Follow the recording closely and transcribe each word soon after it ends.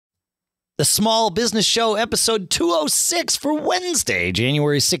the Small Business Show, episode 206 for Wednesday,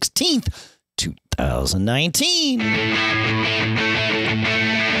 January 16th, 2019.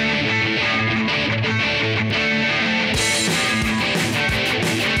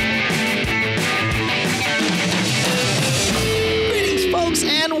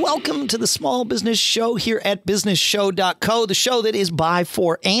 And welcome to the Small Business Show here at businessshow.co, the show that is by,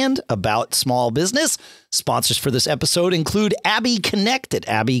 for, and about small business. Sponsors for this episode include Abby Connect at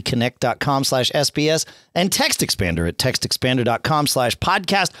abbyconnect.com/SBS and TextExpander at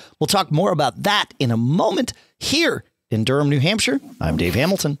textexpander.com/podcast. We'll talk more about that in a moment. Here in Durham, New Hampshire, I'm Dave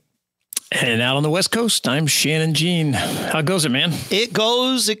Hamilton. And out on the West Coast, I'm Shannon Jean. How goes it, man? It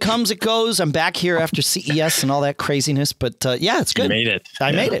goes, it comes, it goes. I'm back here after CES and all that craziness, but yeah, it's good. You made it.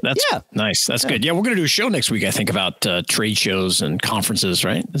 I made it. That's nice. That's good. Yeah, we're going to do a show next week, I think, about trade shows and conferences,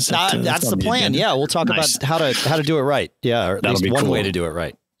 right? That's the plan. Yeah, we'll talk about how to do it right. Yeah, or at least one way to do it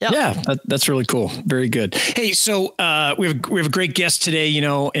right. Yeah, that's really cool. Very good. Hey, so we have a great guest today,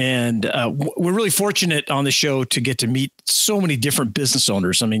 and we're really fortunate on the show to get to meet so many different business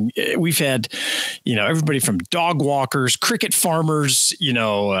owners. I mean, we've had, everybody from dog walkers, cricket farmers,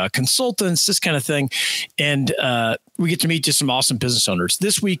 consultants, this kind of thing. And we get to meet just some awesome business owners.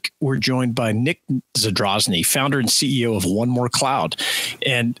 This week, we're joined by Nick Zadrozny, founder and CEO of One More Cloud.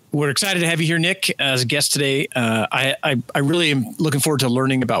 And we're excited to have you here, Nick, as a guest today. I really am looking forward to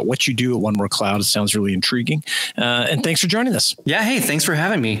learning about what you do at One More Cloud. It sounds really intriguing. And thanks for joining us. Yeah. Hey, thanks for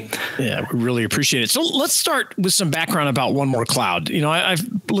having me. Yeah, we really appreciate it. So let's start with some background about One More Cloud. I've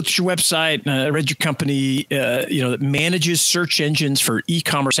looked at your website, I read your company, that manages search engines for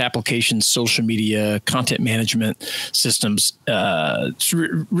e-commerce applications, social media, content management systems. It's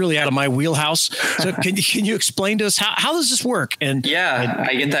really out of my wheelhouse. So can you explain to us how does this work? And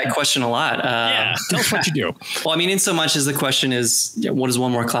I get that question a lot. Tell us what you do. Well, in so much as the question is, what does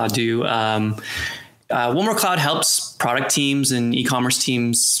One More Cloud do? One More Cloud helps product teams and e-commerce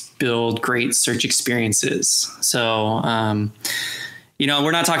teams build great search experiences. So,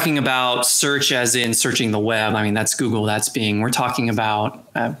 we're not talking about search as in searching the web. That's Google, that's Bing. We're talking about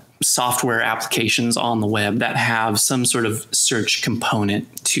software applications on the web that have some sort of search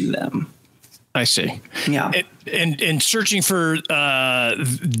component to them. I see. Yeah. And searching for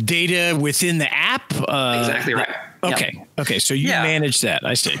data within the app. Exactly right. Okay. Yeah. Okay. So you manage that.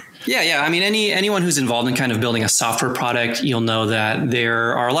 I see. Yeah. Anyone who's involved in kind of building a software product, you'll know that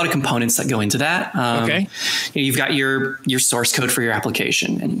there are a lot of components that go into that. Okay. You've got your source code for your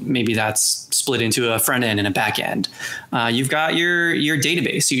application, and maybe that's split into a front end and a back end. You've got your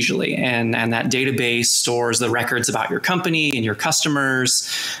database usually, and that database stores the records about your company and your customers,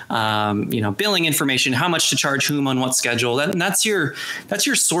 billing information, how much to charge whom on what schedule. That's your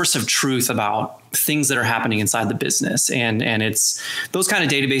source of truth about things that are happening inside the business. And it's those kind of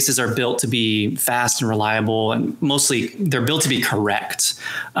databases are built to be fast and reliable, and mostly they're built to be correct.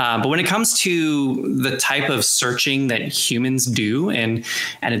 But when it comes to the type of searching that humans do, and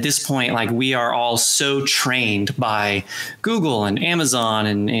at this point, we are all so trained by Google and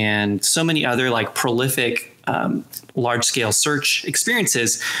Amazon and so many other prolific large scale search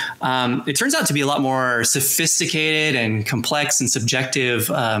experiences, it turns out to be a lot more sophisticated and complex and subjective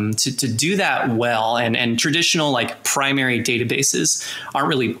to do that well. And traditional primary databases aren't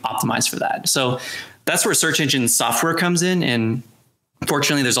really optimized for that. So that's where search engine software comes in. And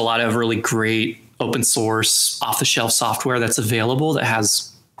fortunately, there's a lot of really great open source off the shelf software that's available that has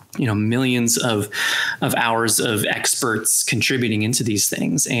millions of hours of experts contributing into these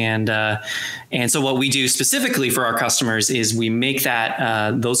things. And so what we do specifically for our customers is we make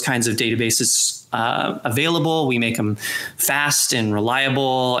that those kinds of databases available. We make them fast and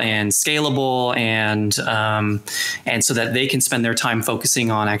reliable and scalable, and so that they can spend their time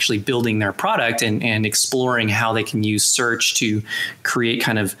focusing on actually building their product and exploring how they can use search to create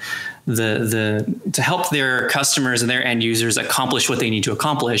kind of to help their customers and their end users accomplish what they need to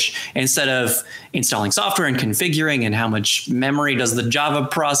accomplish, instead of installing software and configuring and how much memory does the Java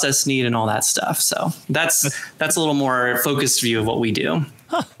process need and all that stuff. So that's a little more focused view of what we do.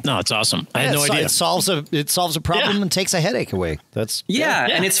 Huh. No, it's awesome. I had no idea. It solves a problem and takes a headache away. That's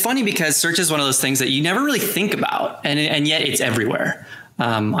And it's funny because search is one of those things that you never really think about, and yet it's everywhere.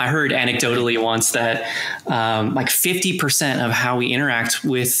 I heard anecdotally once that 50% of how we interact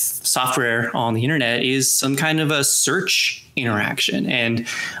with software on the internet is some kind of a search interaction. And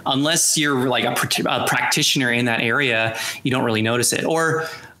unless you're a practitioner in that area, you don't really notice it. Or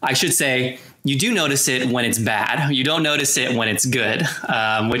I should say, you do notice it when it's bad. You don't notice it when it's good,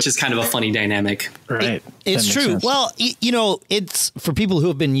 which is kind of a funny dynamic. Right. It's true. Sense. Well, it's for people who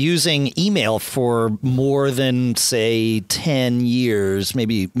have been using email for more than, say, 10 years,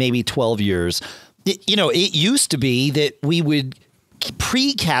 maybe 12 years. It used to be that we would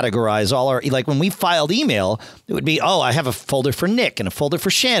pre-categorize all our, like when we filed email, it would be, I have a folder for Nick and a folder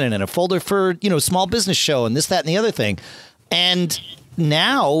for Shannon and a folder for, Small Business Show and this, that, and the other thing. And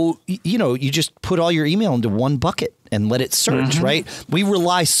now, you just put all your email into one bucket and let it search, right? We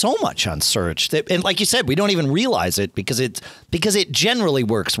rely so much on search that, and like you said, we don't even realize it because it generally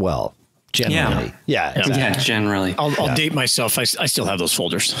works well. Generally. Yeah, exactly. Yeah, generally. I'll date myself. I still have those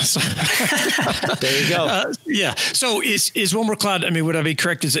folders. There you go. Yeah. So is One More Cloud, would I be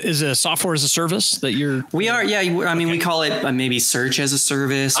correct? Is a software as a service that you're? We are. Yeah. We call it maybe search as a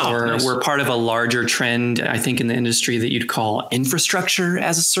service, or nice. We're part of a larger trend, I think, in the industry that you'd call infrastructure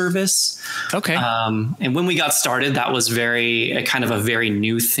as a service. Okay. And when we got started, that was kind of a very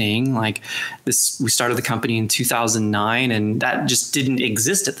new thing. Like this, we started the company in 2009 and that just didn't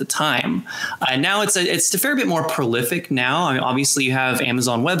exist at the time. Now it's a fair bit more prolific now. Obviously you have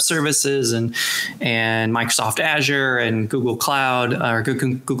Amazon Web Services and Microsoft Azure and Google Cloud or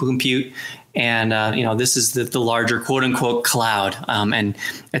Google Compute. And, this is the larger quote unquote cloud. And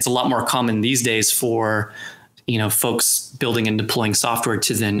it's a lot more common these days for, folks building and deploying software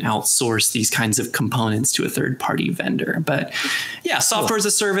to then outsource these kinds of components to a third party vendor. But yeah, software as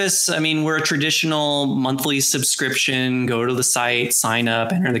a service. We're a traditional monthly subscription, go to the site, sign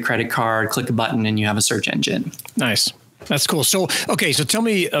up, enter the credit card, click a button, and you have a search engine. Nice. That's cool. So, okay. So tell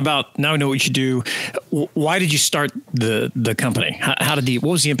me about, now I know what you do. Why did you start the company? What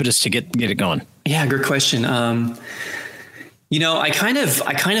was the impetus to get it going? Yeah, good question. I kind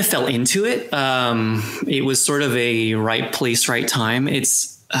of fell into it. It was sort of a right place, right time.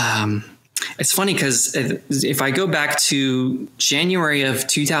 It's funny because if I go back to January of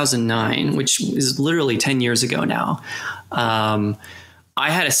 2009, which is literally 10 years ago now, I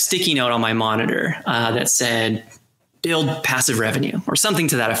had a sticky note on my monitor that said, build passive revenue or something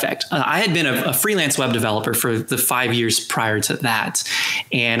to that effect. I had been a freelance web developer for the 5 years prior to that.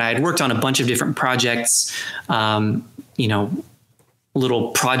 And I had worked on a bunch of different projects, little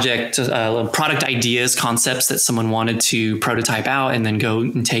product ideas, concepts that someone wanted to prototype out and then go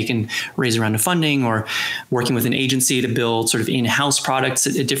and take and raise a round of funding, or working with an agency to build sort of in-house products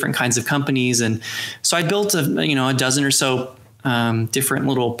at different kinds of companies. And so I built a dozen or so different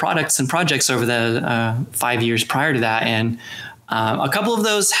little products and projects over the 5 years prior to that. And a couple of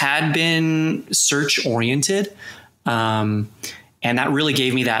those had been search oriented. And that really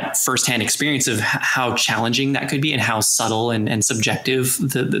gave me that firsthand experience of how challenging that could be and how subtle and subjective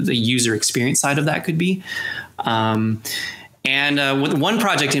the user experience side of that could be. With one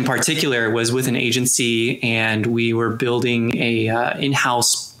project in particular was with an agency, and we were building a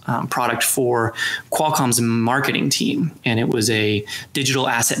in-house product for Qualcomm's marketing team. And it was a digital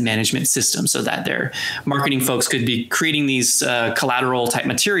asset management system so that their marketing folks could be creating these collateral type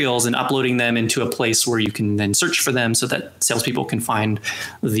materials and uploading them into a place where you can then search for them so that salespeople can find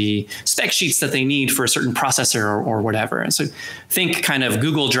the spec sheets that they need for a certain processor or whatever. And so think kind of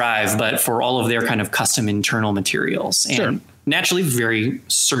Google Drive, but for all of their kind of custom internal materials. Sure. And naturally very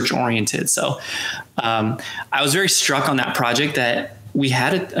search oriented. So I was very struck on that project that we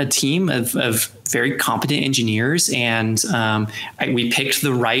had a team of very competent engineers, and we picked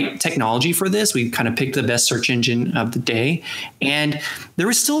the right technology for this. We kind of picked the best search engine of the day, and there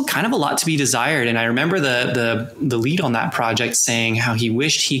was still kind of a lot to be desired. And I remember the lead on that project saying how he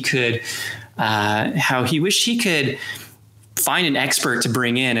wished he could find an expert to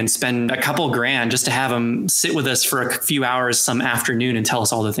bring in and spend a couple grand just to have him sit with us for a few hours some afternoon and tell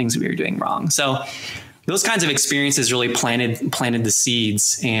us all the things we were doing wrong. So those kinds of experiences really planted the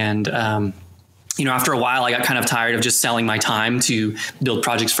seeds. And, after a while, I got kind of tired of just selling my time to build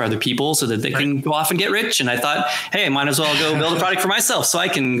projects for other people so that they can go off and get rich. And I thought, hey, I might as well go build a product for myself so I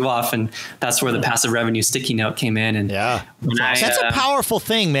can go off. And that's where the passive revenue sticky note came in. And that's a powerful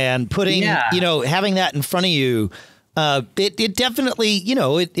thing, man. Putting, having that in front of you, it definitely,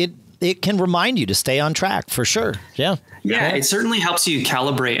 it can remind you to stay on track for sure. Yeah. Yeah, it certainly helps you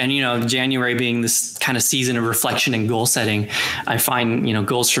calibrate. And, January being this kind of season of reflection and goal setting, I find,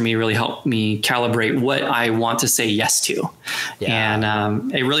 goals for me really help me calibrate what I want to say yes to. Yeah.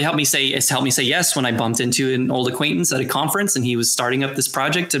 And it really helped me say yes when I bumped into an old acquaintance at a conference, and he was starting up this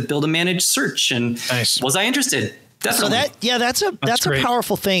project to build a managed search. And was I interested? Definitely. So that's a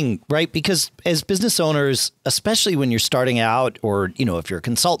powerful thing, right? Because as business owners, especially when you're starting out, or if you're a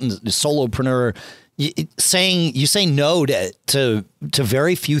consultant, a solopreneur, you say no to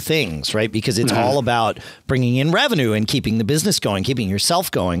very few things, right? Because it's all about bringing in revenue and keeping the business going, keeping yourself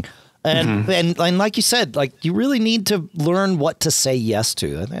going. And like you said, like you really need to learn what to say yes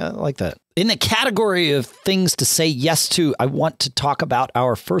to. I like that. In the category of things to say yes to, I want to talk about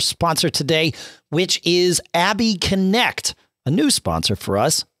our first sponsor today, which is Abby Connect, a new sponsor for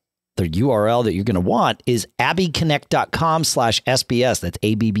us. The URL that you're going to want is abbyconnect.com/SBS. That's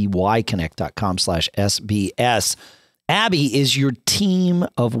ABBYconnect.com/SBS. Abby is your team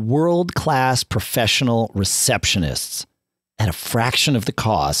of world-class professional receptionists at a fraction of the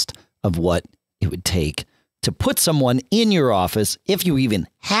cost of what it would take to put someone in your office, if you even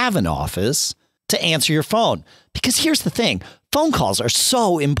have an office, to answer your phone. Because here's the thing, phone calls are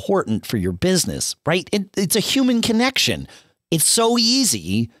so important for your business, right? It's a human connection. It's so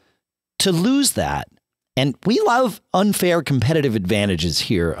easy to lose that. And we love unfair competitive advantages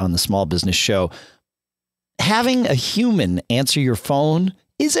here on the Small Business Show. Having a human answer your phone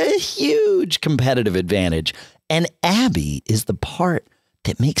is a huge competitive advantage. And Abby is the part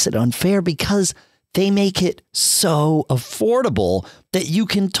that makes it unfair because they make it so affordable that you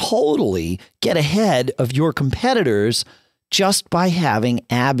can totally get ahead of your competitors just by having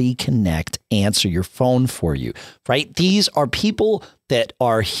Abby Connect answer your phone for you, right? These are people that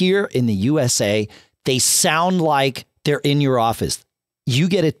are here in the USA. They sound like they're in your office. You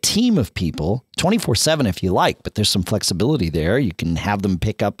get a team of people 24/7 if you like, but there's some flexibility there. You can have them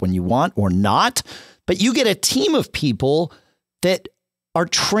pick up when you want or not, but you get a team of people that are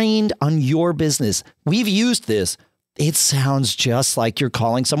trained on your business. We've used this. It sounds just like you're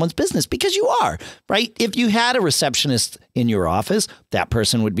calling someone's business because you are, right? If you had a receptionist in your office, that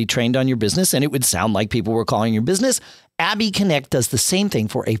person would be trained on your business and it would sound like people were calling your business. Abby Connect does the same thing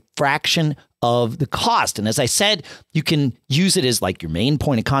for a fraction of the cost. And as I said, you can use it as like your main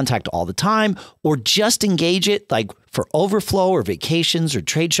point of contact all the time, or just engage it like for overflow or vacations or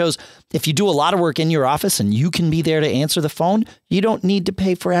trade shows. If you do a lot of work in your office and you can be there to answer the phone, you don't need to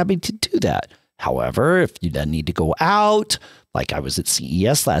pay for Abby to do that. However, if you then need to go out, like I was at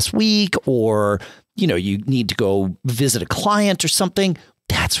CES last week, or, you need to go visit a client or something,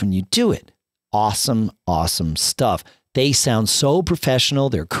 that's when you do it. Awesome, awesome stuff. They sound so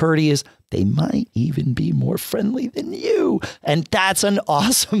professional. They're courteous. They might even be more friendly than you. And that's an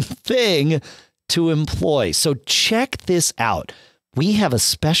awesome thing to employ. So check this out. We have a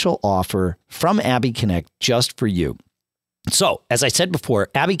special offer from Abby Connect just for you. So as I said before,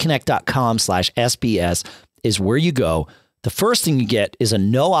 abbyconnect.com/SBS is where you go. The first thing you get is a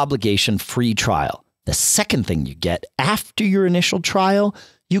no obligation free trial. The second thing you get after your initial trial,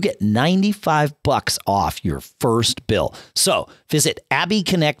 you get $95 off your first bill. So visit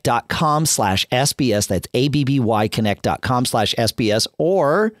abbyconnect.com/SBS. That's ABBYconnect.com/SBS,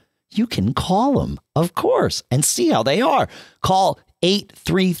 or you can call them, of course, and see how they are. Call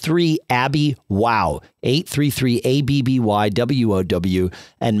 833-ABBY-WOW, 833-ABBY-WOW,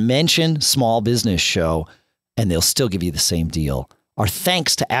 and mention Small Business Show, and they'll still give you the same deal. Our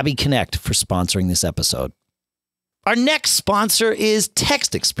thanks to Abby Connect for sponsoring this episode. Our next sponsor is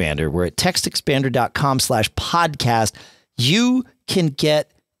Text Expander. We're at textexpander.com/podcast. You can get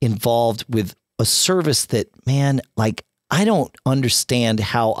involved with a service that, man, like I don't understand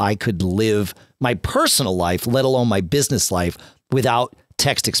how I could live my personal life, let alone my business life, without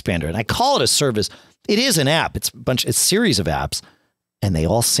Text Expander. And I call it a service. It is an app. It's a series of apps, and they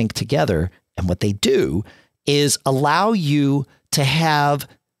all sync together. And what they do is allow you to have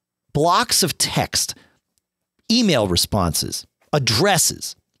blocks of text, email responses,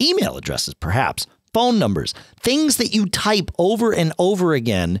 addresses, email addresses, perhaps, phone numbers, things that you type over and over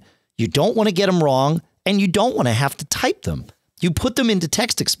again. You don't want to get them wrong, and you don't want to have to type them. You put them into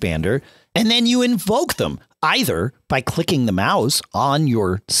Text Expander, and then you invoke them either by clicking the mouse on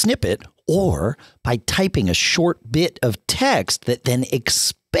your snippet or by typing a short bit of text that then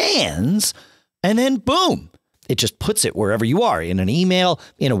expands, and then boom, it just puts it wherever you are, in an email,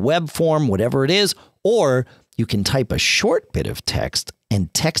 in a web form, whatever it is. Or you can type a short bit of text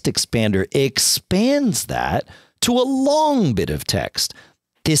and Text Expander expands that to a long bit of text.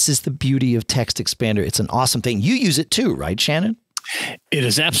 This is the beauty of Text Expander. It's an awesome thing. You use it too, right, Shannon? It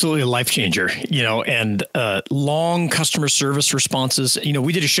is absolutely a life changer, and long customer service responses.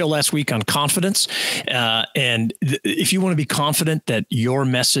 We did a show last week on confidence. And if you want to be confident that your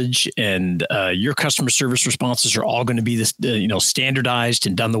message and your customer service responses are all going to be this, standardized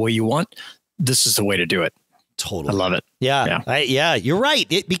and done the way you want, this is the way to do it. Totally. I love it. Yeah, you're right.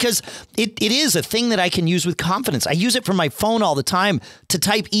 Because it is a thing that I can use with confidence. I use it from my phone all the time to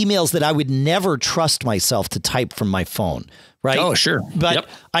type emails that I would never trust myself to type from my phone. Right. Oh, sure. But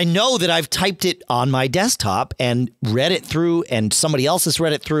I know that I've typed it on my desktop and read it through, and somebody else has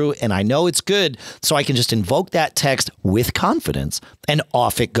read it through, and I know it's good. So I can just invoke that text with confidence and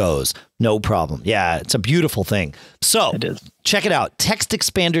off it goes. No problem. Yeah, it's a beautiful thing. So check it out.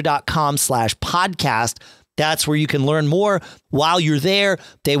 Textexpander.com/podcast. That's where you can learn more. While you're there,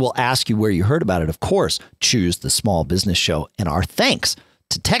 they will ask you where you heard about it. Of course, choose the Small Business Show. And our thanks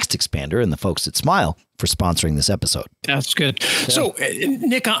to Text Expander and the folks at Smile for sponsoring this episode. That's good. Yeah. So,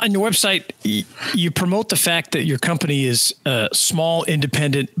 Nick, on your website, you promote the fact that your company is small,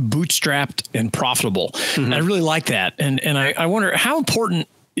 independent, bootstrapped, and profitable. Mm-hmm. I really like that. And I wonder how important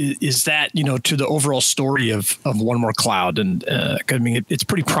is that, to the overall story of One More Cloud? And I mean, it's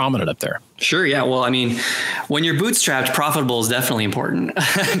pretty prominent up there. Sure. Yeah. Well, I mean, when you're bootstrapped, profitable is definitely important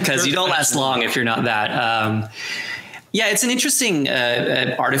because you don't last long if you're not that. Yeah, it's an interesting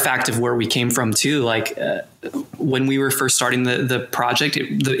artifact of where we came from, too. Like when we were first starting the project,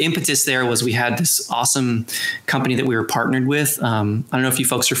 the impetus there was we had this awesome company that we were partnered with. I don't know if you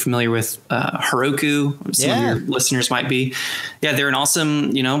folks are familiar with Heroku. Some of your listeners might be. Yeah, they're an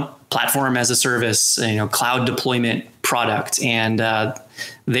awesome, platform as a service, cloud deployment product. And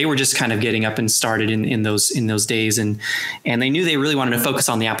they were just kind of getting up and started in those days. And they knew they really wanted to focus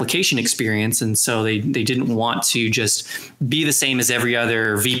on the application experience. And so they didn't want to just be the same as every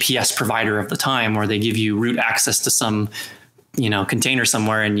other VPS provider of the time, where they give you root access to some, container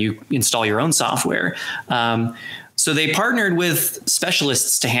somewhere and you install your own software. So they partnered with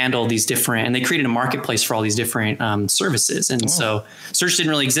specialists to handle these different, and they created a marketplace for all these different services. And so search didn't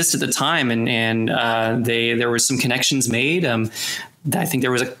really exist at the time. And there were some connections made. I think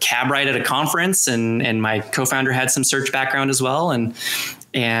there was a cab ride at a conference, and my co-founder had some search background as well.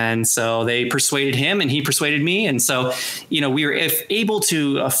 And so they persuaded him and he persuaded me. And so, we were able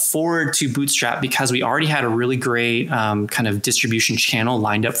to afford to bootstrap because we already had a really great kind of distribution channel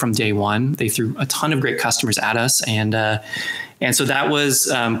lined up from day one. They threw a ton of great customers at us. And so that was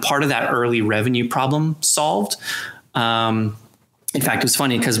part of that early revenue problem solved. In fact, it was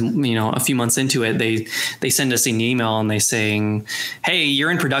funny because, a few months into it, they send us an email and they saying, "Hey,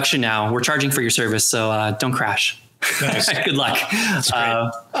 you're in production now. We're charging for your service. So don't crash." Nice. Good luck. That's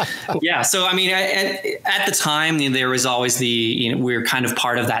great. Yeah. So, I mean, at the time, there was always we were kind of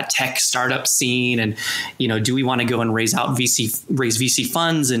part of that tech startup scene. And, do we want to go and raise VC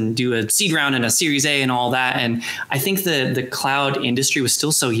funds and do a seed round and a Series A and all that? And I think the cloud industry was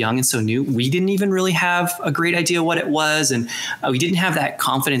still so young and so new. We didn't even really have a great idea what it was. And we didn't have that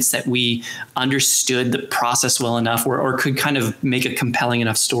confidence that we understood the process well enough or could kind of make a compelling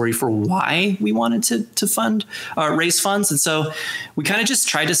enough story for why we wanted to fund raise funds. And so we kind of just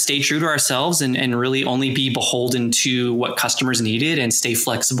tried to stay true to ourselves and really only be beholden to what customers needed and stay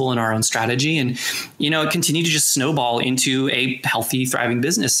flexible in our own strategy. And, it continued to just snowball into a healthy, thriving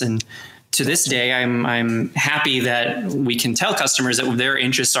business. And to this day, I'm happy that we can tell customers that their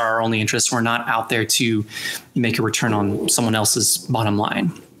interests are our only interests. We're not out there to make a return on someone else's bottom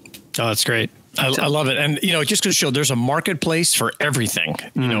line. Oh, that's great. I love it. And, it just goes to show there's a marketplace for everything,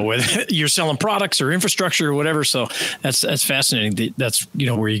 whether you're selling products or infrastructure or whatever. So that's fascinating. That's,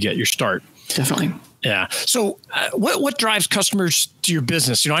 where you get your start. Definitely. Yeah. So what drives customers to your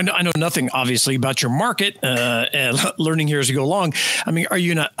business? I know nothing, obviously, about your market and learning here as you go along. I mean, are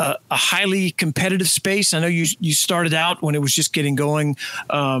you in a highly competitive space? I know you started out when it was just getting going.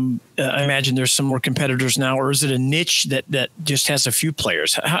 I imagine there's some more competitors now, or is it a niche that just has a few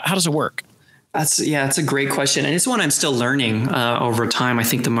players? How does it work? That's a great question. And it's one I'm still learning over time. I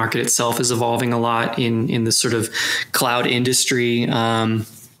think the market itself is evolving a lot in the sort of cloud industry.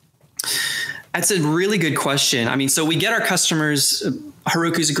 That's a really good question. I mean, so we get our customers.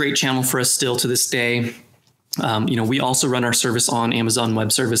 Heroku is a great channel for us still to this day. We also run our service on Amazon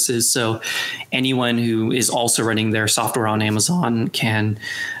Web Services. So anyone who is also running their software on Amazon can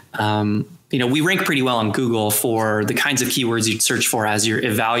we rank pretty well on Google for the kinds of keywords you'd search for as you're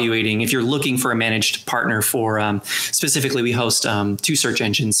evaluating. If you're looking for a managed partner for, specifically, we host two search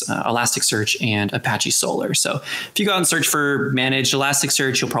engines, Elasticsearch and Apache Solr. So if you go out and search for managed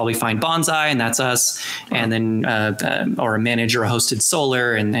Elasticsearch, you'll probably find Bonsai, and that's us. And then, or a managed or a hosted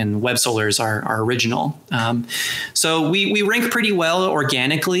Solr, and Web Solr is our original. So we rank pretty well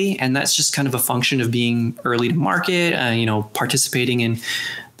organically, and that's just kind of a function of being early to market, participating in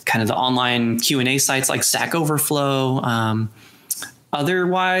kind of the online Q&A sites like Stack Overflow.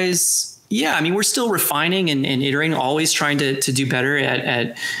 Otherwise, yeah, I mean, we're still refining and iterating, always trying to do better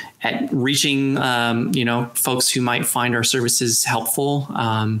at at reaching, folks who might find our services helpful.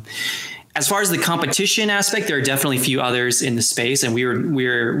 As far as the competition aspect, there are definitely a few others in the space, and we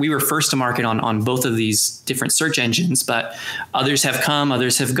were first to market on both of these different search engines. But others have come,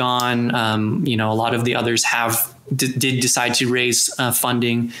 others have gone. A lot of the others did decide to raise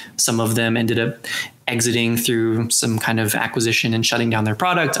funding. Some of them ended up exiting through some kind of acquisition and shutting down their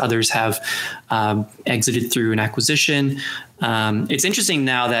product. Others have exited through an acquisition. It's interesting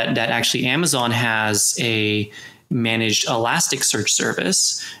now that actually Amazon has a managed Elasticsearch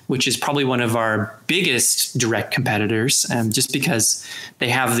service, which is probably one of our biggest direct competitors, just because they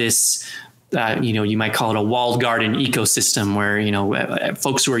have this, you might call it a walled garden ecosystem where,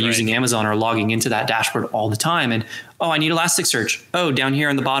 folks who are using Amazon are logging into that dashboard all the time. And, I need Elasticsearch. Oh, down here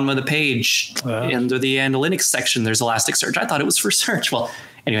on the bottom of the page, under the analytics section, there's Elasticsearch. I thought it was for search. Well,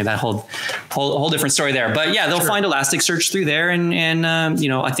 anyway, that whole different story there. But yeah, they'll find Elasticsearch through there. And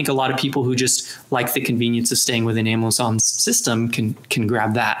I think a lot of people who just like the convenience of staying within Amazon's system can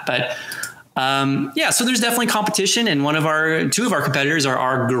grab that. But so there's definitely competition. And two of our competitors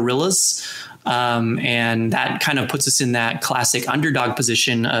are gorillas. And that kind of puts us in that classic underdog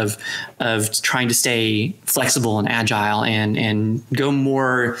position of trying to stay flexible and agile and go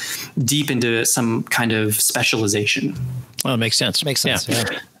more deep into some kind of specialization. Well, it makes sense. Yeah.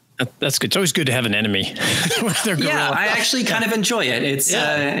 That's good. It's always good to have an enemy. I actually kind of enjoy it.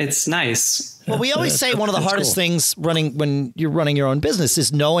 It's nice. Well, we always say one of the hardest things when you're running your own business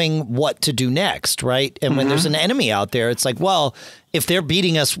is knowing what to do next, right? And when there's an enemy out there, it's like, well, if they're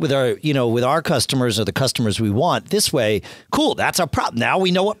beating us with our customers or the customers we want this way, cool, that's our problem. Now we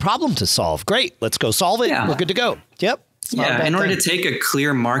know what problem to solve. Great, let's go solve it. Yeah. We're good to go. Yep. In order to take a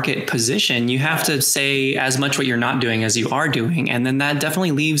clear market position, you have to say as much what you're not doing as you are doing. And then that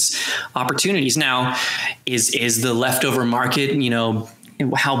definitely leaves opportunities. Now, is the leftover market,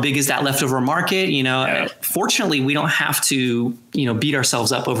 how big is that leftover market? Fortunately, we don't have to, beat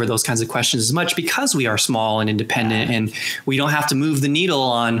ourselves up over those kinds of questions as much because we are small and independent, and we don't have to move the needle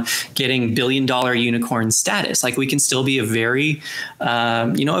on getting billion-dollar unicorn status. Like, we can still be a very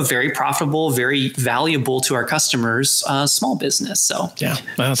profitable, very valuable to our customers, small business. So yeah,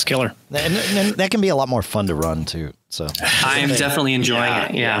 that's killer. And that can be a lot more fun to run too. So I'm definitely enjoying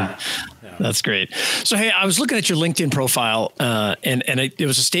it. Yeah. That's great. So, hey, I was looking at your LinkedIn profile, and there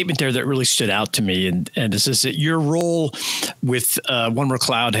was a statement there that really stood out to me. And it says that your role with One More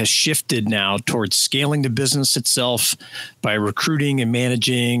Cloud has shifted now towards scaling the business itself by recruiting and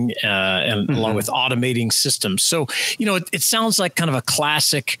managing, and along with automating systems. So, it sounds like kind of a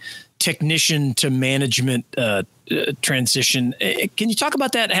classic technician to management transition. Can you talk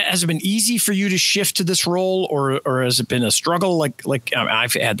about that? Has it been easy for you to shift to this role, or has it been a struggle? Like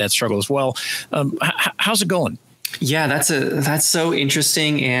I've had that struggle as well. How's it going? Yeah, that's so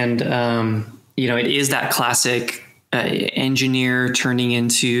interesting. And, it is that classic engineer turning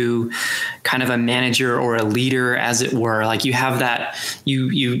into kind of a manager or a leader, as it were. Like, you have that,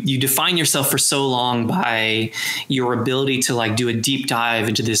 you define yourself for so long by your ability to do a deep dive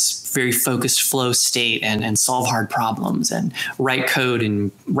into this very focused flow state and solve hard problems and write code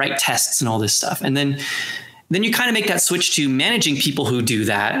and write tests and all this stuff. And then you kind of make that switch to managing people who do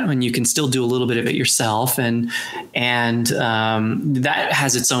that, and you can still do a little bit of it yourself. And that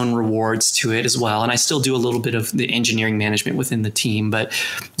has its own rewards to it as well. And I still do a little bit of the engineering management within the team, but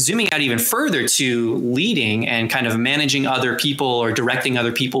zooming out even further to leading and kind of managing other people or directing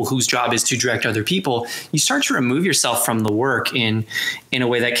other people whose job is to direct other people, you start to remove yourself from the work in a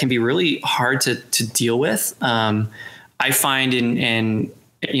way that can be really hard to deal with. I find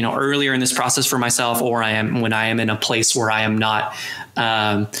earlier in this process for myself, or when I am in a place where I am not,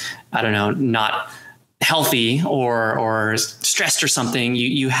 not healthy or stressed or something,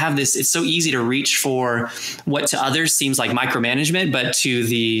 you have this, it's so easy to reach for what to others seems like micromanagement, but to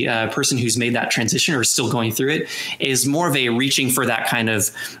the person who's made that transition or is still going through it is more of a reaching for that kind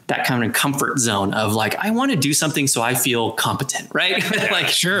of comfort zone of like, I want to do something so I feel competent, right? Like,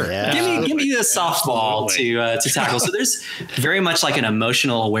 sure. Yeah. Give me the softball to tackle. So there's very much like an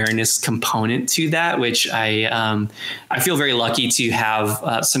emotional awareness component to that, which I feel very lucky to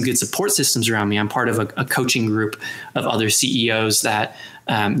have some good support systems around me. I'm part of a coaching group of other CEOs that,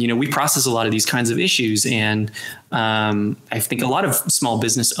 we process a lot of these kinds of issues. And I think a lot of small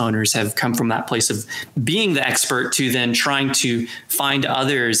business owners have come from that place of being the expert to then trying to find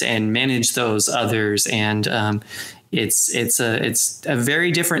others and manage those others. And it's a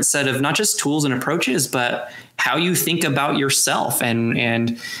very different set of not just tools and approaches, but how you think about yourself.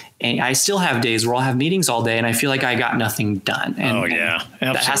 And I still have days where I'll have meetings all day and I feel like I got nothing done. And, absolutely.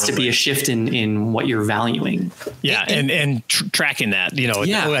 That has to be a shift in what you're valuing. Yeah. And tracking that,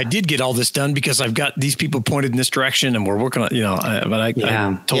 I did get all this done because I've got these people pointed in this direction and we're working on, but I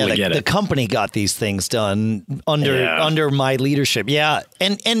totally get it. The company got these things done under my leadership. Yeah.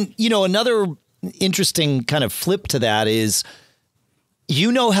 And another interesting kind of flip to that is,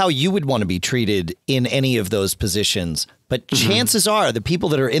 how you would want to be treated in any of those positions, but chances are the people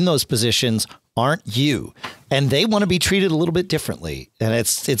that are in those positions aren't you, and they want to be treated a little bit differently. And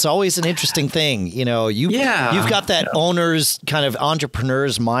it's always an interesting thing. You've got that owner's kind of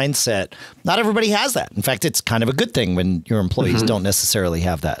entrepreneur's mindset. Not everybody has that. In fact, it's kind of a good thing when your employees don't necessarily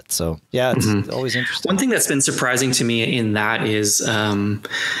have that. So it's always interesting. One thing that's been surprising to me in that is,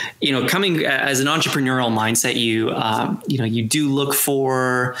 coming as an entrepreneurial mindset, you do look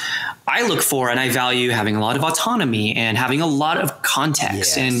for, I look for, and I value having a lot of autonomy and having a lot of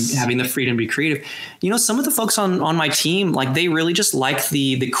context and having the freedom to be creative. Some of the folks on my team, like they really just like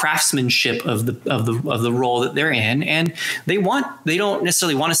the craftsmanship of the role that they're in, and they don't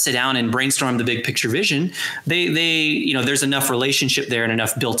necessarily want to sit down and brainstorm the big picture vision. They there's enough relationship there and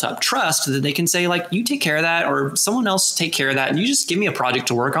enough built up trust that they can say, like, you take care of that, or someone else take care of that, and you just give me a project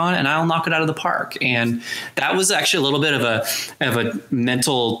to work on and I'll knock it out of the park. And that was actually a little bit of a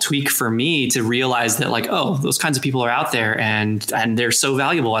mental tweak for me to realize that, like, oh, those kinds of people are out there and they're so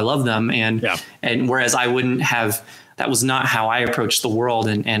valuable. I love them. And whereas I wouldn't have, that was not how I approached the world.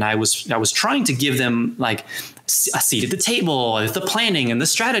 And I was trying to give them like a seat at the table, the planning and the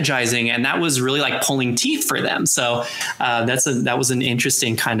strategizing. And that was really like pulling teeth for them. So that was an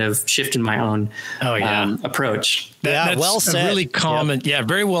interesting kind of shift in my own approach. That's well said. Really common. Yeah,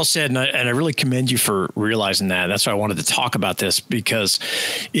 very well said. And I really commend you for realizing that. That's why I wanted to talk about this, because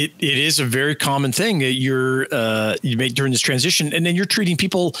it is a very common thing that you make during this transition. And then you're treating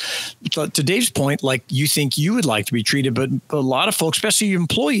people, to Dave's point, like you think you would like to be treated. But a lot of folks, especially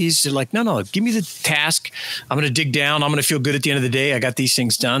employees, they're like, no, give me the task. I'm going to dig down. I'm going to feel good at the end of the day. I got these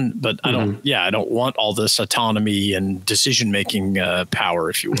things done. But I don't want all this autonomy and decision-making power,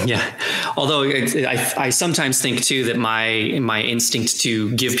 if you will. Yeah. Although I sometimes think too that my instinct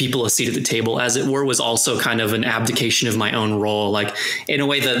to give people a seat at the table, as it were, was also kind of an abdication of my own role. Like, in a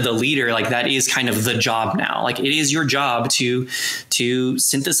way, the leader, like, that is kind of the job now. Like, it is your job to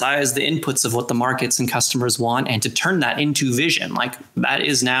synthesize the inputs of what the markets and customers want and to turn that into vision. Like, that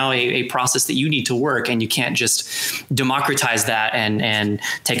is now a process that you need to work, and you can't just democratize that and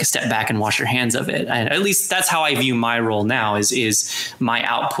take a step back and wash your hands of it. And at least that's how I view my role now. Is my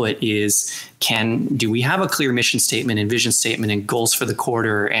output is, do we have a clear mission statement and vision statement and goals for the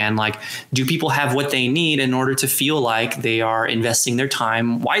quarter? And, like, do people have what they need in order to feel like they are investing their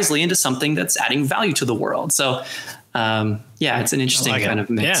time wisely into something that's adding value to the world? So, it's an interesting kind of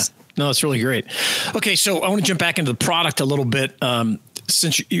mix. Yeah. No, it's really great. Okay. So I want to jump back into the product a little bit.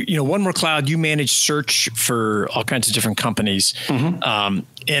 Since One More Cloud, you manage search for all kinds of different companies.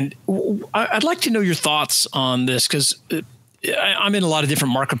 And I'd like to know your thoughts on this, because I'm in a lot of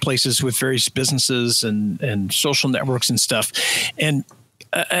different marketplaces with various businesses and social networks and stuff. And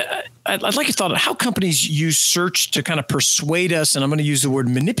I'd like your thought on how companies use search to kind of persuade us. And I'm going to use the word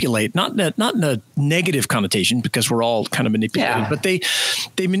manipulate, not in a negative connotation, because we're all kind of manipulated, but they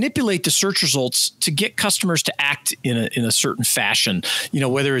manipulate the search results to get customers to act in a certain fashion,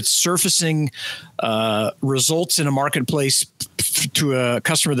 whether it's surfacing results in a marketplace to a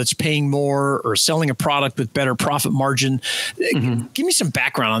customer that's paying more, or selling a product with better profit margin. Give me some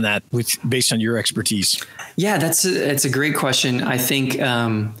background on that based on your expertise. Yeah, that's a great question. I think,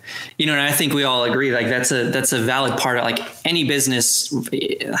 and I think we all agree, like, that's a valid part of, like, any business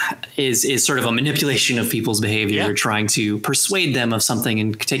is sort of a manipulation of people's behavior. You're trying to persuade them of something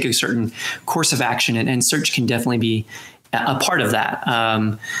and take a certain course of action, and search can definitely be a part of that.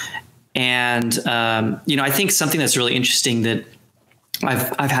 I think something that's really interesting that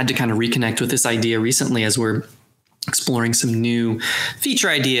I've had to kind of reconnect with this idea recently, as we're exploring some new feature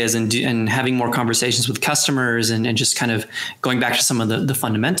ideas and having more conversations with customers and just kind of going back to some of the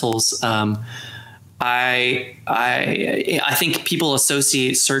fundamentals. I think people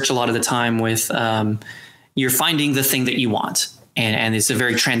associate search a lot of the time with you're finding the thing that you want. and it's a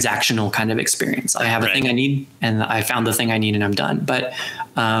very transactional kind of experience. I have a thing I need, and I found the thing I need, and I'm done. But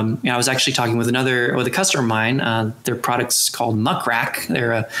I was actually talking with a customer of mine. Their product's called Muck Rack.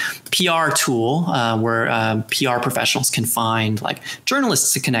 They're a PR tool where PR professionals can find like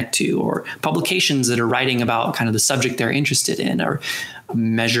journalists to connect to, or publications that are writing about kind of the subject they're interested in, or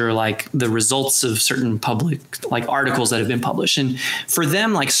measure like the results of certain public like articles that have been published. And for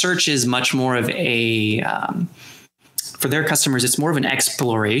them, like search is much more of a for their customers, it's more of an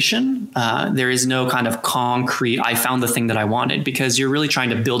exploration. There is no kind of concrete, I found the thing that I wanted, because you're really trying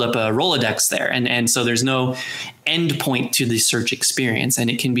to build up a Rolodex there. And so there's no end point to the search experience. And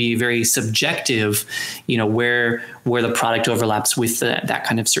it can be very subjective, where the product overlaps with that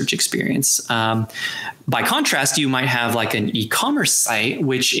kind of search experience. By contrast, you might have like an e-commerce site,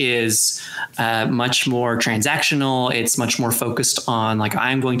 which is much more transactional. It's much more focused on like,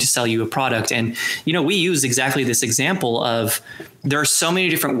 I'm going to sell you a product. And, we use exactly this example of there are so many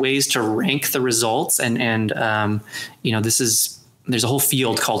different ways to rank the results. And there's a whole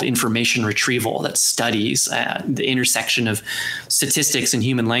field called information retrieval that studies the intersection of statistics and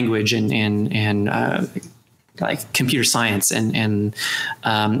human language and like computer science and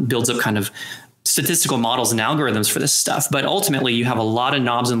builds up kind of statistical models and algorithms for this stuff. But ultimately, you have a lot of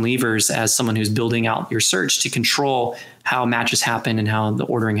knobs and levers as someone who's building out your search to control how matches happen and how the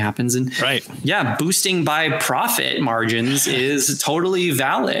ordering happens. And boosting by profit margins is totally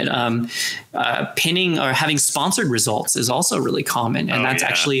valid. Pinning or having sponsored results is also really common. And that's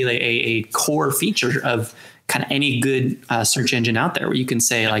actually a core feature of kind of any good search engine out there, where you can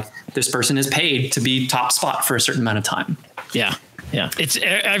say like, this person is paid to be top spot for a certain amount of time. Yeah. Yeah,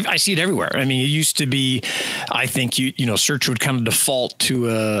 I see it everywhere. I mean, it used to be, I think search would kind of default to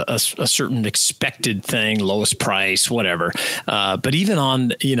a certain expected thing, lowest price, whatever. But even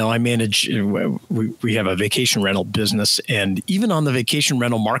on, I manage, we have a vacation rental business, and even on the vacation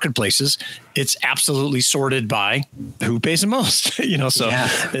rental marketplaces, it's absolutely sorted by who pays the most.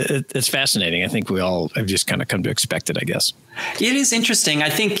 It's fascinating. I think we all have just kind of come to expect it, I guess. It is interesting. I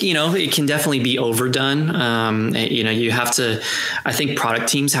think, it can definitely be overdone. You have to, I think product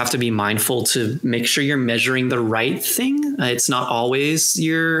teams have to be mindful to make sure you're measuring the right thing. It's not always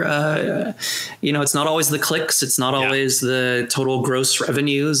it's not always the clicks. It's not always the total gross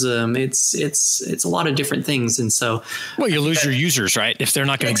revenues. It's a lot of different things. And so, well, you lose your users, right? If they're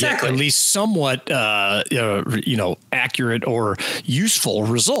not going to get at least somewhat, accurate or useful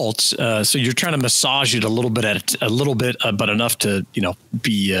results. So you're trying to massage it a little bit, but enough to,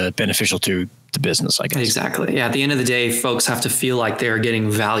 be beneficial to the business, I guess. Exactly. Yeah. At the end of the day, folks have to feel like they're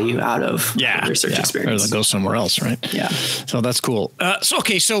getting value out of their search experience. Or they'll go somewhere else, right? Yeah. So that's cool.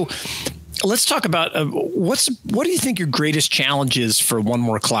 So let's talk about what do you think your greatest challenge is for One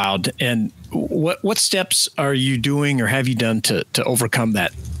More Cloud, and what steps are you doing or have you done to overcome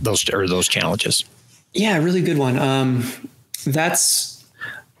those challenges? Yeah, really good one. That's,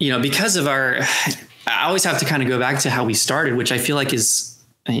 because of I always have to kind of go back to how we started, which I feel like is,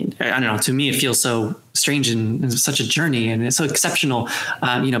 I don't know, to me, it feels so strange and such a journey, and it's so exceptional.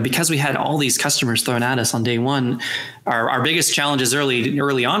 Because we had all these customers thrown at us on day one, our biggest challenges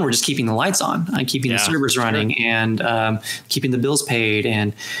early on were just keeping the lights on, keeping the servers running, and keeping the bills paid,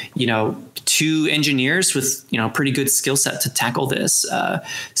 and, 2 engineers with, pretty good skill set to tackle this,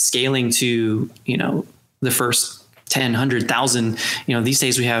 scaling to, the first 10, 100,000, these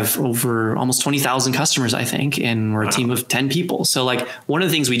days we have over almost 20,000 customers, I think, and we're a team of 10 people. So like one of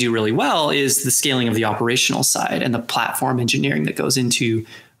the things we do really well is the scaling of the operational side and the platform engineering that goes into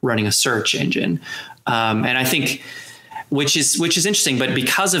running a search engine. And I think, which is interesting, but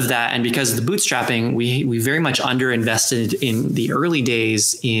because of that, and because of the bootstrapping, we very much underinvested in the early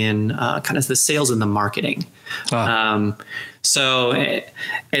days in kind of the sales and the marketing. So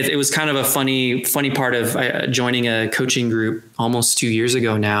it was kind of a funny part of joining a coaching group almost 2 years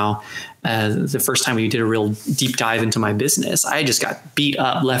ago now. The first time we did a real deep dive into my business, I just got beat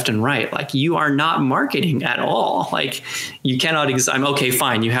up left and right. Like, you are not marketing at all. Like, you cannot, I'm okay,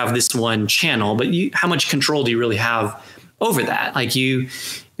 fine. You have this one channel, but how much control do you really have over that? Like,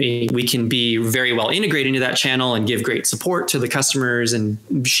 we can be very well integrated into that channel and give great support to the customers and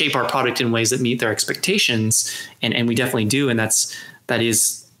shape our product in ways that meet their expectations. And we definitely do. And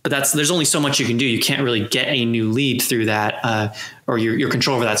there's only so much you can do. You can't really get a new lead through that, or your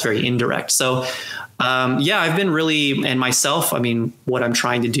control over that's very indirect. So, I've been really, and myself, what I'm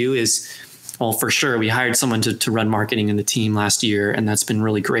trying to do is, well, for sure, we hired someone to run marketing in the team last year, and that's been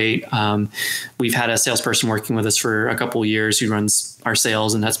really great. We've had a salesperson working with us for a couple of years who runs our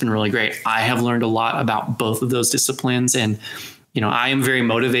sales, and that's been really great. I have learned a lot about both of those disciplines, and I am very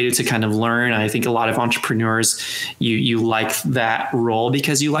motivated to kind of learn. I think a lot of entrepreneurs, you like that role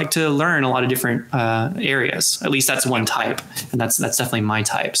because you like to learn a lot of different areas. At least that's one type, and that's definitely my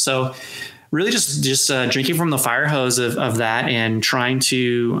type. So really just drinking from the fire hose of that, and trying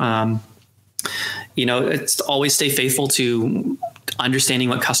to it's always stay faithful to understanding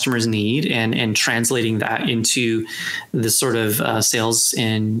what customers need and translating that into the sort of sales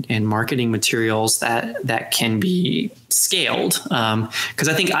and marketing materials that can be scaled. Because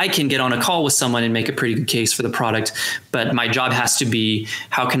I think I can get on a call with someone and make a pretty good case for the product, but my job has to be,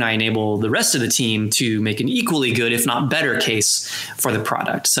 how can I enable the rest of the team to make an equally good, if not better, case for the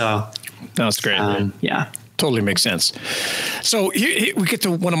product? So that's great. Yeah. Totally makes sense. So here we get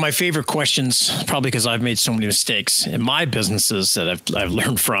to one of my favorite questions, probably because I've made so many mistakes in my businesses that I've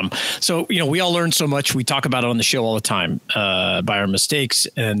learned from. So, we all learn so much. We talk about it on the show all the time by our mistakes.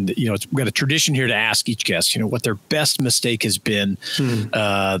 And, we've got a tradition here to ask each guest, what their best mistake has been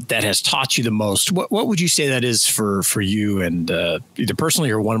that has taught you the most. What would you say that is for you, and either personally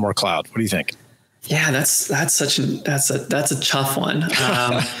or One More Cloud? What do you think? Yeah, that's a tough one.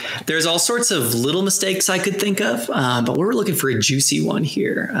 There's all sorts of little mistakes I could think of, but we're looking for a juicy one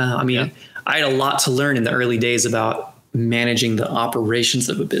here. I had a lot to learn in the early days about managing the operations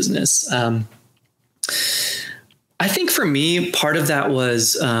of a business. I think for me, part of that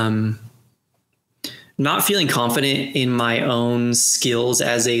was not feeling confident in my own skills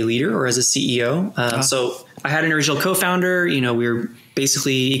as a leader or as a CEO. So I had an original co-founder. We were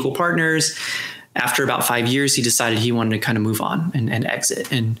basically equal partners. After about 5 years, he decided he wanted to kind of move on and exit.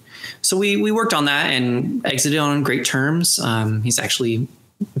 And so we worked on that and exited on great terms. He's actually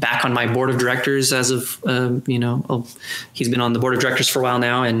back on my board of directors as of, he's been on the board of directors for a while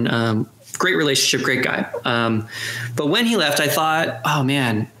now, and great relationship, great guy. But when he left, I thought, oh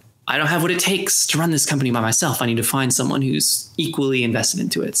man, I don't have what it takes to run this company by myself. I need to find someone who's equally invested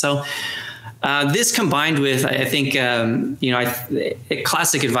into it. So this combined with, I think,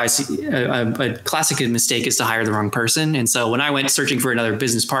 classic advice, a classic mistake is to hire the wrong person. And so when I went searching for another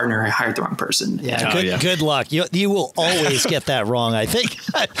business partner, I hired the wrong person. Yeah. Good luck. You will always get that wrong, I think.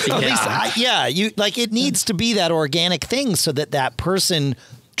 It needs to be that organic thing so that person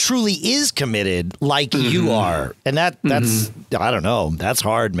truly is committed like you are. And that's, I don't know, that's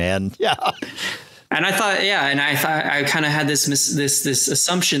hard, man. Yeah. And I thought, I kind of had this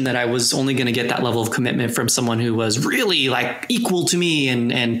assumption that I was only going to get that level of commitment from someone who was really like equal to me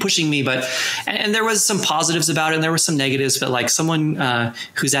and pushing me. And there was some positives about it and there were some negatives, but like someone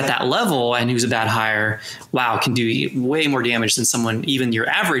who's at that level and who's a bad hire, can do way more damage than someone, even your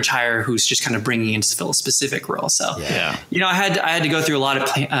average hire, who's just kind of bringing in to fill a specific role. So, I had to go through a lot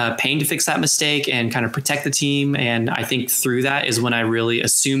of pain to fix that mistake and kind of protect the team. And I think through that is when I really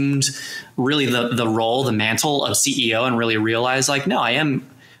assumed the role, the mantle of CEO, and really realize like, no, I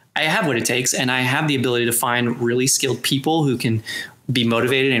have what it takes, and I have the ability to find really skilled people who can be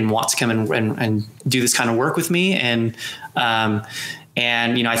motivated and want to come and do this kind of work with me. And I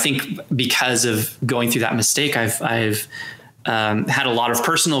think because of going through that mistake, I've had a lot of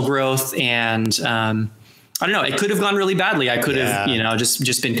personal growth, and I don't know, it could have gone really badly. I could have,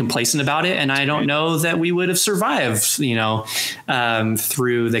 just been complacent about it. And I don't know that we would have survived,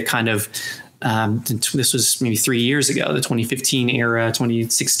 through the kind of, this was maybe 3 years ago, the 2015 era,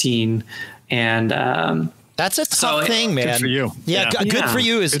 2016. And, that's a tough thing, man. Good for you. Yeah, good for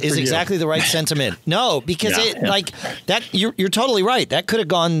you is exactly the right sentiment. No, because you're totally right. That could have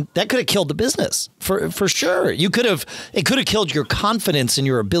killed the business for sure. It could have killed your confidence in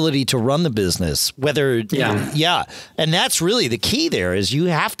your ability to run the business. And that's really the key there is you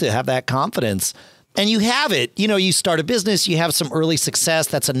have to have that confidence. And you have it, you start a business, you have some early success.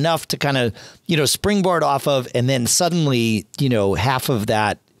 That's enough to kind of, springboard off of. And then suddenly, half of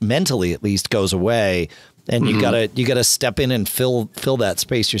that mentally at least goes away. And you gotta step in and fill that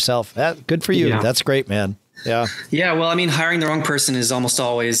space yourself. Good for you. Yeah. That's great, man. Yeah. Yeah. Well, I mean, hiring the wrong person is almost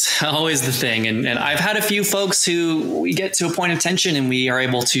always the thing. And I've had a few folks who we get to a point of tension and we are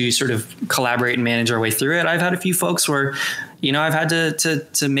able to sort of collaborate and manage our way through it. I've had a few folks where, I've had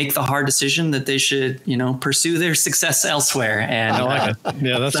to make the hard decision that they should, pursue their success elsewhere. And I like it.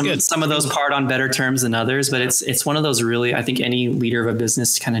 Yeah, that's good. Some of those part on better terms than others, but it's one of those really, I think any leader of a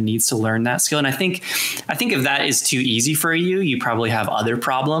business kind of needs to learn that skill. And I think if that is too easy for you, you probably have other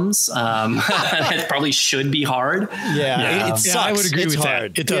problems. That probably should be hard. Yeah. It sucks. I would agree with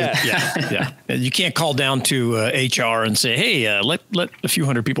hard. that. It does. Yeah. You can't call down to HR and say, hey, let a few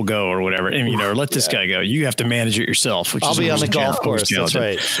hundred people go or whatever. Or let this guy go. You have to manage it yourself, which is on the golf course. That's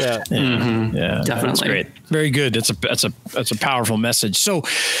right. Yeah. Yeah, definitely. That's great. Very good. That's a powerful message. So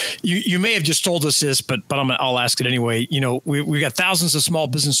you may have just told us this, but I'll ask it anyway. You know, we've got thousands of small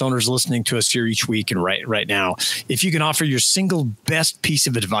business owners listening to us here each week and right now. If you can offer your single best piece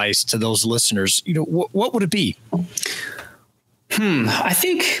of advice to those listeners, you know, what would it be? I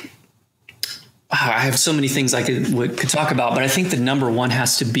think I have so many things I could talk about, but I think the number one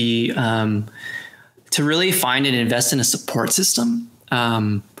has to be to really find and invest in a support system.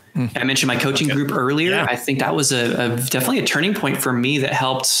 I mentioned my coaching group earlier. Yeah. I think that was definitely a turning point for me that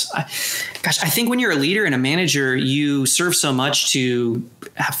helped. I think when you're a leader and a manager, you serve so much to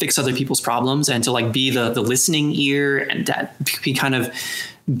fix other people's problems and to like be the listening ear and that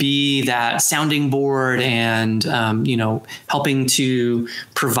be that sounding board and, helping to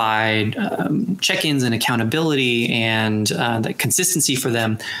provide check-ins and accountability and the consistency for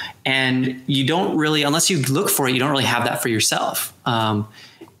them. And you don't really, unless you look for it, you don't really have that for yourself.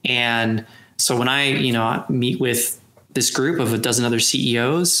 And so when I meet with this group of a dozen other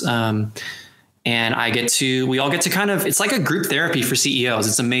CEOs, and we all get to it's like a group therapy for CEOs.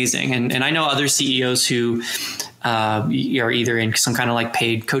 It's amazing. And I know other CEOs who are either in some kind of like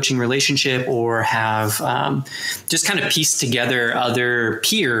paid coaching relationship or have just kind of pieced together other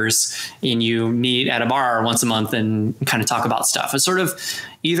peers, and you meet at a bar once a month and kind of talk about stuff. It's sort of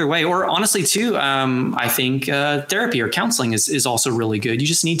either way, or honestly too, I think therapy or counseling is also really good. You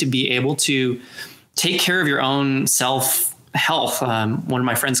just need to be able to take care of your own self-health. One of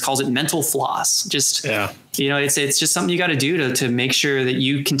my friends calls it mental floss. It's just something you got to do to make sure that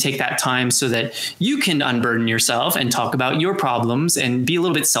you can take that time so that you can unburden yourself and talk about your problems and be a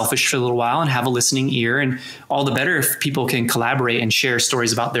little bit selfish for a little while and have a listening ear. And all the better if people can collaborate and share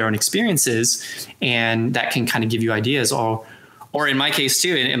stories about their own experiences, and that can kind of give you ideas. Or in my case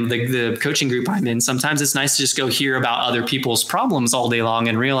too, in the coaching group I'm in, sometimes it's nice to just go hear about other people's problems all day long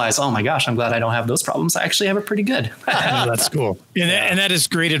and realize, oh my gosh, I'm glad I don't have those problems. I actually have it pretty good. That's cool. And that is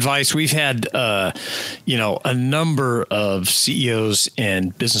great advice. We've had, a number of CEOs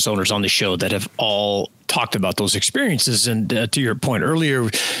and business owners on the show that have all talked about those experiences. And to your point earlier,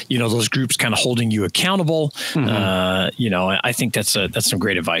 those groups kind of holding you accountable. Mm-hmm. I think that's some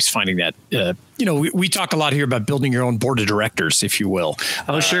great advice, finding that, we talk a lot here about building your own board of directors, if you will.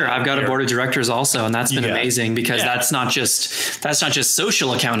 Oh, sure. I've got a board of directors also, and that's been amazing because that's not just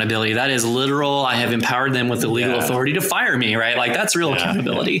social accountability. That is literal. I have empowered them with the legal authority to fire me, right? Like that's real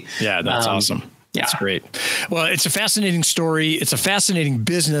accountability. Yeah, that's awesome. Yeah. That's great. Well, it's a fascinating story. It's a fascinating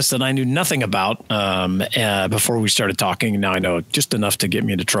business that I knew nothing about before we started talking. Now I know just enough to get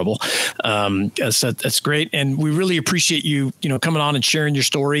me into trouble. That's great. And we really appreciate you, coming on and sharing your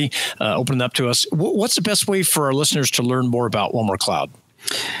story, opening up to us. What's the best way for our listeners to learn more about One More Cloud?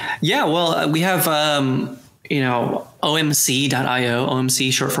 Yeah, well, we have, OMC.io,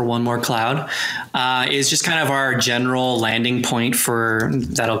 OMC short for One More Cloud, is just kind of our general landing point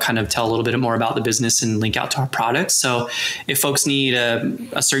that'll kind of tell a little bit more about the business and link out to our products. So if folks need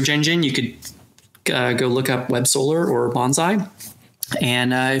a search engine, you could go look up WebSolar or Bonsai.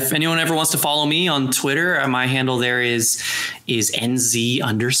 And if anyone ever wants to follow me on Twitter, my handle there is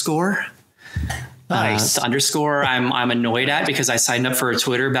NZ_. Nice. The underscore I'm annoyed at because I signed up for a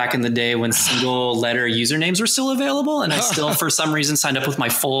Twitter back in the day when single letter usernames were still available. And I still, for some reason, signed up with my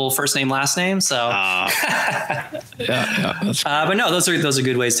full first name, last name. So, but no, those are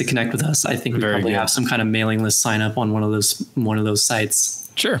good ways to connect with us. I think we probably have some kind of mailing list sign up on one of those sites.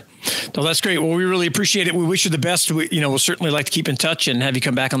 Sure. No, that's great. Well, we really appreciate it. We wish you the best. We'll certainly like to keep in touch and have you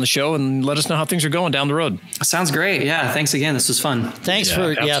come back on the show and let us know how things are going down the road. Sounds great. Yeah. Thanks again. This was fun. Thanks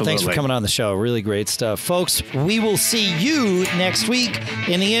for coming on the show. Really great stuff. Folks, we will see you next week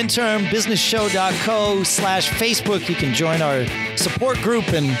in the interim. businessshow.co/Facebook. You can join our support group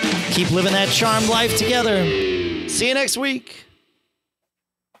and keep living that charmed life together. See you next week.